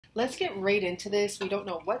Let's get right into this. We don't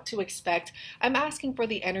know what to expect. I'm asking for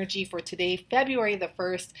the energy for today, February the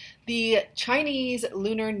 1st, the Chinese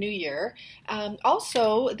Lunar New Year.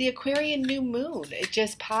 Also, the Aquarian New Moon. It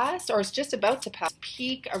just passed, or it's just about to pass.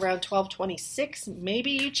 Peak around 12:26.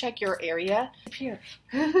 Maybe you check your area. Here.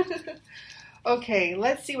 Okay,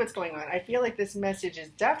 let's see what's going on. I feel like this message is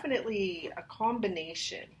definitely a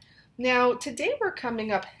combination. Now, today we're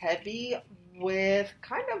coming up heavy with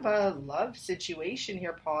kind of a love situation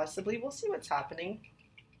here, possibly. We'll see what's happening.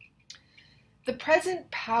 The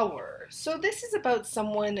present power. So this is about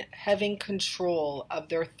someone having control of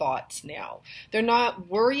their thoughts now. They're not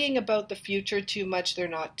worrying about the future too much. They're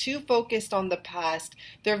not too focused on the past.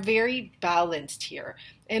 They're very balanced here.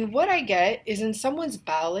 And what I get is in someone's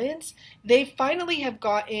balance, they finally have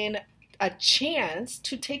gotten a chance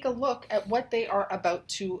to take a look at what they are about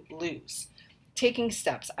to lose. Taking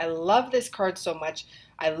steps. I love this card so much.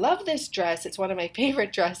 I love this dress. It's one of my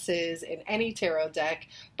favorite dresses in any tarot deck.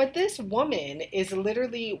 But this woman is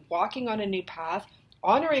literally walking on a new path,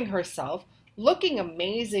 honoring herself, looking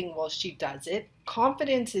amazing while she does it.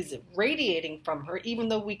 Confidence is radiating from her, even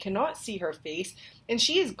though we cannot see her face. And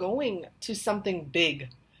she is going to something big.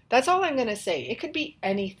 That's all I'm going to say. It could be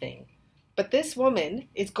anything. But this woman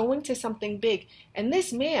is going to something big. And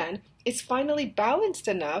this man is finally balanced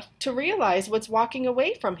enough to realize what's walking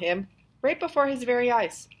away from him right before his very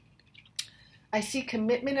eyes. I see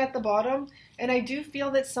commitment at the bottom, and I do feel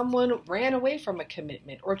that someone ran away from a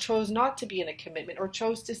commitment or chose not to be in a commitment or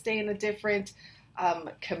chose to stay in a different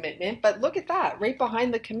commitment. But look at that. Right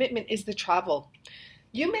behind the commitment is the travel.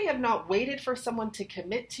 You may have not waited for someone to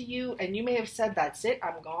commit to you, and you may have said, that's it,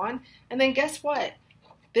 I'm gone. And then guess what?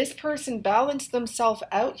 This person balanced themselves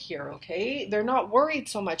out here, okay? They're not worried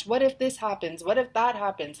so much. What if this happens? What if that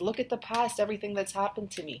happens? Look at the past, everything that's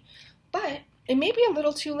happened to me. But it may be a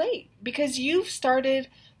little too late because you've started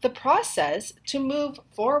the process to move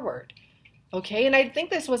forward, okay? And I think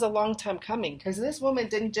this was a long time coming because this woman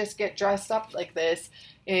didn't just get dressed up like this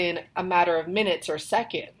in a matter of minutes or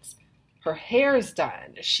seconds. Her hair's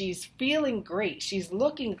done. She's feeling great. She's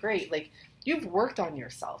looking great. Like, you've worked on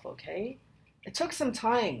yourself, okay? It took some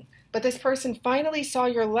time, but this person finally saw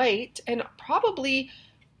your light, and probably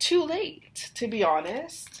too late, to be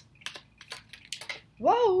honest.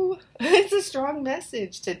 Whoa, it's a strong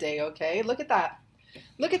message today, okay? Look at that.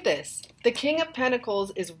 Look at this. The King of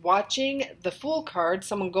Pentacles is watching the Fool card,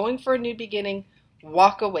 someone going for a new beginning,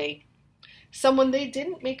 walk away. Someone they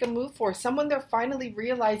didn't make a move for, someone they're finally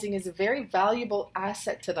realizing is a very valuable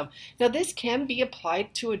asset to them. Now, this can be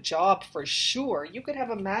applied to a job for sure. You could have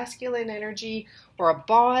a masculine energy or a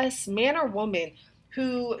boss, man or woman,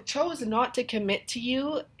 who chose not to commit to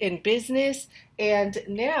you in business, and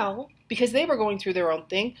now, because they were going through their own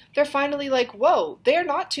thing, they're finally like, whoa, they're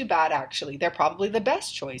not too bad actually. They're probably the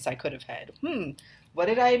best choice I could have had. What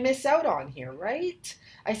did I miss out on here, right?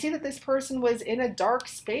 I see that this person was in a dark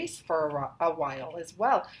space for a while as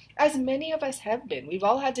well, as many of us have been. We've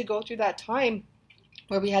all had to go through that time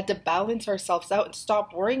where we had to balance ourselves out and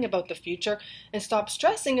stop worrying about the future and stop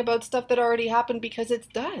stressing about stuff that already happened because it's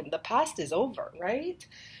done. The past is over, right?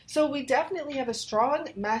 So we definitely have a strong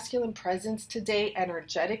masculine presence today,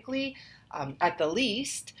 energetically at the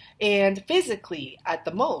least, and physically at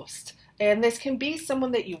the most. And this can be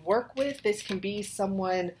someone that you work with. This can be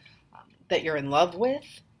someone that you're in love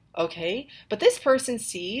with, okay? But this person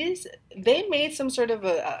sees they made some sort of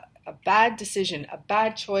a bad decision, a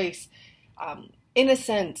bad choice, in a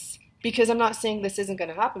sense, because I'm not saying this isn't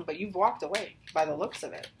going to happen, but you've walked away by the looks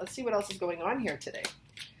of it. Let's see what else is going on here today.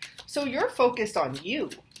 So you're focused on you,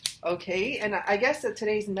 okay? And I guess that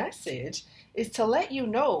today's message is to let you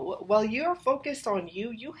know, while you're focused on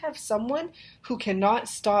you, you have someone who cannot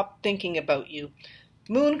stop thinking about you.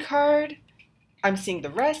 Moon card, I'm seeing the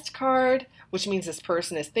Rest card, which means this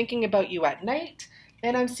person is thinking about you at night,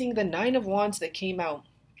 and I'm seeing the Nine of Wands that came out.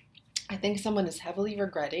 I think someone is heavily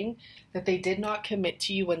regretting that they did not commit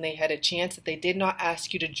to you when they had a chance, that they did not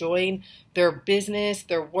ask you to join their business,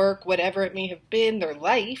 their work, whatever it may have been, their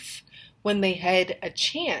life, when they had a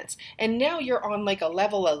chance. And now you're on like a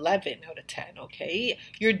level 11 out of 10, okay?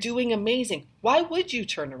 You're doing amazing. Why would you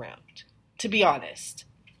turn around, to be honest?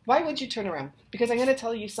 Why would you turn around? Because I'm going to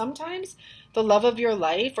tell you, sometimes the love of your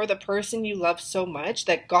life or the person you love so much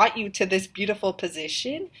that got you to this beautiful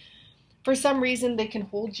position, for some reason they can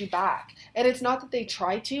hold you back. And it's not that they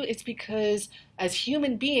try to, it's because as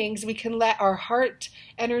human beings, we can let our heart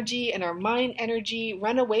energy and our mind energy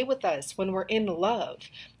run away with us when we're in love.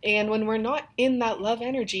 And when we're not in that love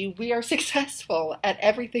energy, we are successful at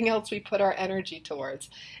everything else we put our energy towards.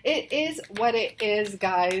 It is what it is,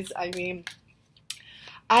 guys. I mean,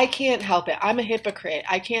 I can't help it. I'm a hypocrite.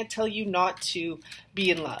 I can't tell you not to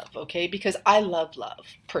be in love, okay? Because I love love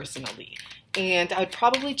personally. And I'd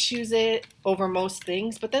probably choose it over most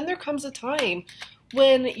things. But then there comes a time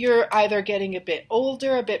when you're either getting a bit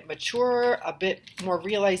older, a bit mature, a bit more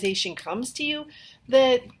realization comes to you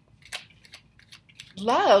that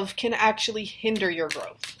love can actually hinder your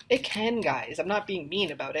growth. It can, guys. I'm not being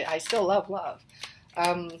mean about it. I still love love.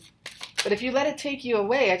 But if you let it take you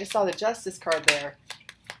away, I just saw the Justice card there.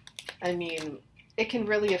 I mean, it can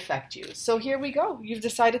really affect you. So here we go. You've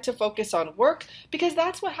decided to focus on work because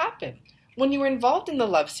that's what happened. When you were involved in the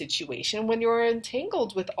love situation, when you were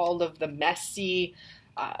entangled with all of the messy,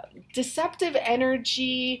 deceptive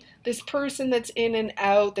energy, this person that's in and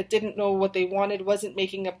out, that didn't know what they wanted, wasn't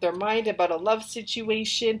making up their mind about a love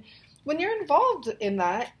situation. When you're involved in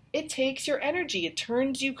that, it takes your energy. It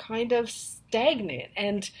turns you kind of stagnant.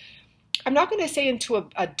 And I'm not going to say into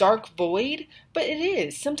a dark void, but it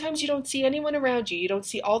is. Sometimes you don't see anyone around you. You don't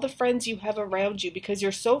see all the friends you have around you because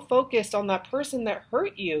you're so focused on that person that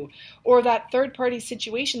hurt you or that third-party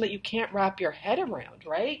situation that you can't wrap your head around,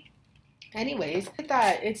 right? Anyways, look at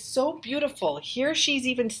that. It's so beautiful. Here she's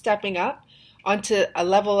even stepping up onto a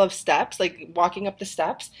level of steps, like walking up the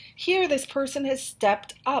steps. Here this person has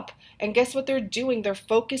stepped up. And guess what they're doing? They're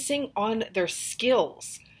focusing on their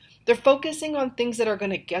skills. They're focusing on things that are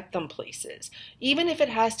going to get them places. Even if it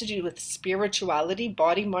has to do with spirituality,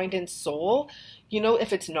 body, mind, and soul, you know,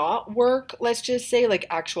 if it's not work, let's just say like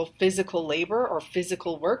actual physical labor or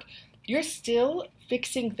physical work, you're still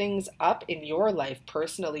fixing things up in your life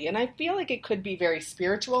personally. And I feel like it could be very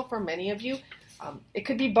spiritual for many of you. It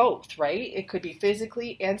could be both, right? It could be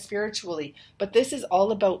physically and spiritually. But this is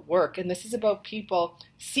all about work, and this is about people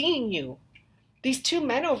seeing you. These two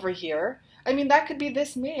men over here, I mean, that could be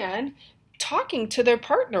this man talking to their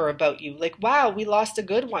partner about you. Like, wow, we lost a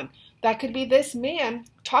good one. That could be this man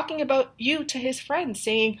talking about you to his friends,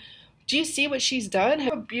 saying, do you see what she's done?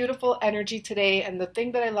 Have a beautiful energy today. And the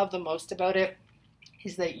thing that I love the most about it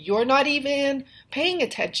is that you're not even paying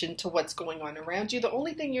attention to what's going on around you. The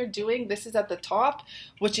only thing you're doing, this is at the top,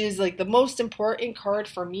 which is like the most important card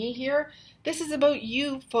for me here. This is about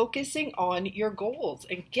you focusing on your goals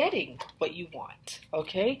and getting what you want,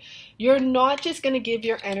 okay? You're not just going to give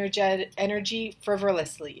your energy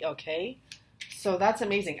frivolously, okay? So that's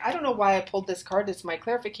amazing. I don't know why I pulled this card. It's my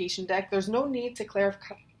clarification deck. There's no need to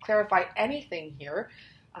clarify anything here.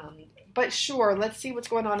 But sure, let's see what's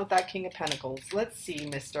going on with that King of Pentacles. Let's see,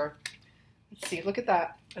 mister. Let's see, look at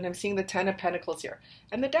that. And I'm seeing the Ten of Pentacles here.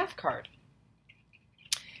 And the Death card.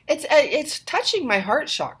 It's touching my heart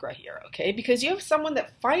chakra here, okay? Because you have someone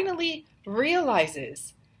that finally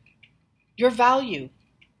realizes your value.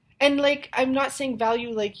 And like, I'm not saying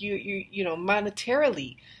value like you know,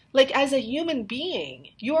 monetarily. Like as a human being,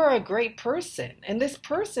 you are a great person. And this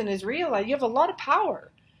person is realizing you have a lot of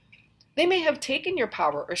power. They may have taken your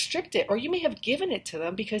power or stripped it, or you may have given it to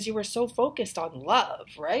them because you were so focused on love,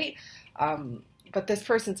 right? But this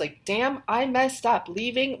person's like, damn, I messed up,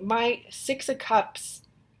 leaving my Six of Cups.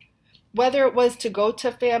 Whether it was to go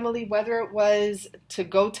to family, whether it was to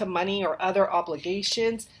go to money or other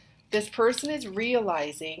obligations, this person is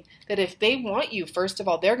realizing that if they want you, first of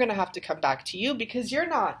all, they're going to have to come back to you because you're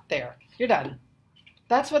not there. You're done.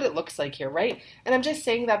 That's what it looks like here, right? And I'm just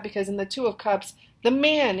saying that because in the Two of Cups, the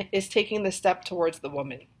man is taking the step towards the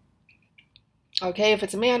woman. Okay, if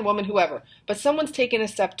it's a man, woman, whoever. But someone's taking a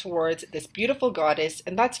step towards this beautiful goddess,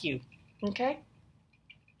 and that's you. Okay?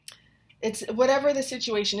 It's whatever the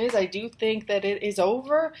situation is, I do think that it is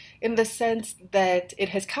over in the sense that it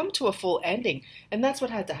has come to a full ending. And that's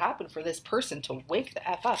what had to happen for this person to wake the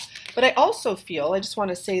F up. But I also feel, I just want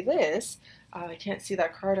to say this, I can't see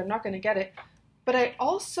that card, I'm not going to get it. But I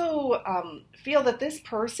also feel that this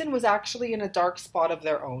person was actually in a dark spot of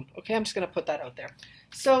their own. Okay, I'm just going to put that out there.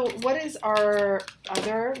 So what is our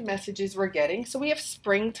other messages we're getting? So we have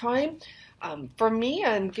springtime. For me,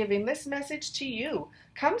 I'm giving this message to you.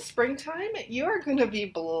 Come springtime, you are going to be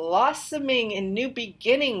blossoming in new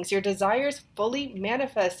beginnings. Your desires fully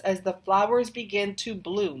manifest as the flowers begin to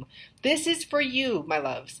bloom. This is for you, my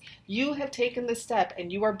loves. You have taken the step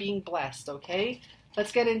and you are being blessed, okay?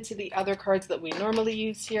 Let's get into the other cards that we normally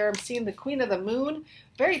use here. I'm seeing the Queen of the Moon.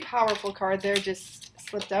 Very powerful card there, just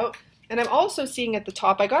slipped out. And I'm also seeing at the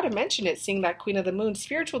top, I got to mention it, seeing that Queen of the Moon,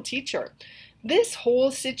 spiritual teacher. This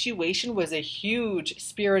whole situation was a huge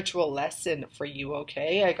spiritual lesson for you,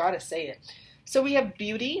 okay? I got to say it. So we have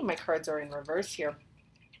beauty. My cards are in reverse here.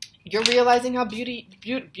 You're realizing how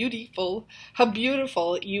beautiful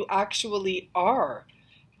you actually are.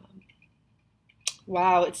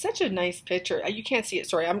 Wow, it's such a nice picture. You can't see it,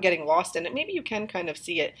 sorry, I'm getting lost in it. Maybe you can kind of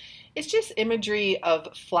see it. It's just imagery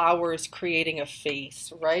of flowers creating a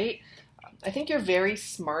face, right? I think you're very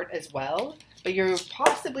smart as well, but you're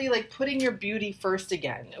possibly like putting your beauty first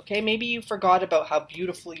again, okay? Maybe you forgot about how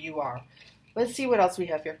beautiful you are. Let's see what else we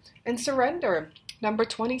have here. And surrender, number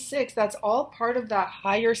 26, that's all part of that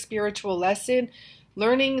higher spiritual lesson.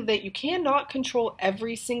 Learning that you cannot control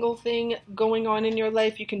every single thing going on in your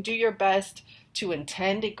life. You can do your best to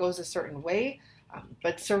intend it goes a certain way,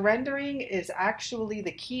 but surrendering is actually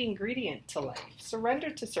the key ingredient to life. Surrender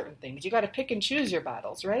to certain things. You got to pick and choose your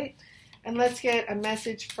battles, right? And let's get a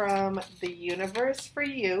message from the universe for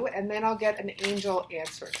you, and then I'll get an angel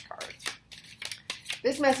answers card.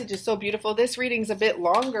 This message is so beautiful. This reading's a bit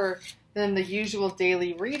longer than the usual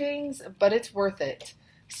daily readings, but it's worth it.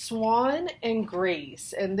 Swan and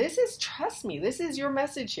grace. And this is, trust me, this is your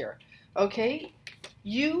message here. Okay?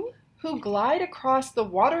 You who glide across the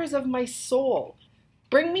waters of my soul,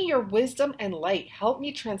 bring me your wisdom and light. Help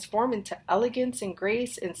me transform into elegance and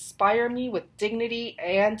grace. Inspire me with dignity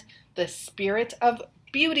and the spirit of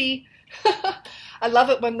beauty. I love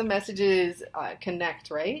it when the messages connect,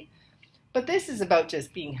 right? But this is about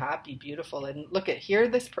just being happy, beautiful. And look at here,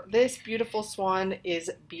 this beautiful swan is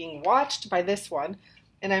being watched by this one.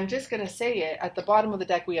 And I'm just going to say it, at the bottom of the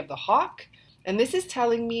deck we have the hawk, and this is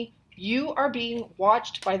telling me you are being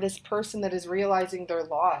watched by this person that is realizing their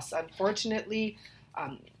loss. Unfortunately,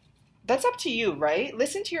 that's up to you, right?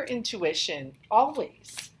 Listen to your intuition,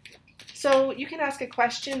 always. So you can ask a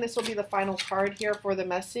question. This will be the final card here for the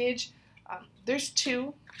message. There's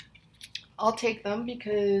two. I'll take them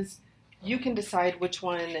because you can decide which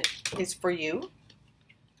one is for you.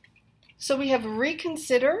 So we have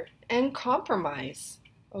reconsider and compromise.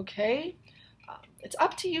 Okay, it's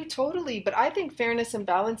up to you totally, but I think fairness and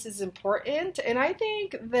balance is important, and I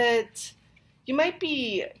think that you might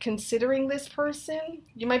be considering this person.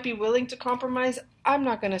 You might be willing to compromise. I'm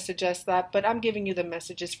not going to suggest that, but I'm giving you the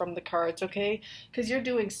messages from the cards, okay? Because you're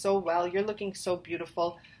doing so well. You're looking so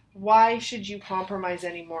beautiful. Why should you compromise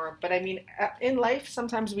anymore? But I mean, in life,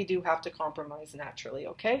 sometimes we do have to compromise naturally,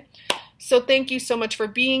 okay? So thank you so much for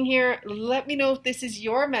being here. Let me know if this is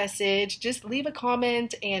your message. Just leave a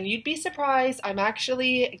comment and you'd be surprised. I'm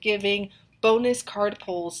actually giving bonus card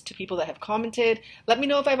pulls to people that have commented. Let me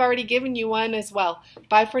know if I've already given you one as well.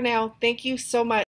 Bye for now. Thank you so much.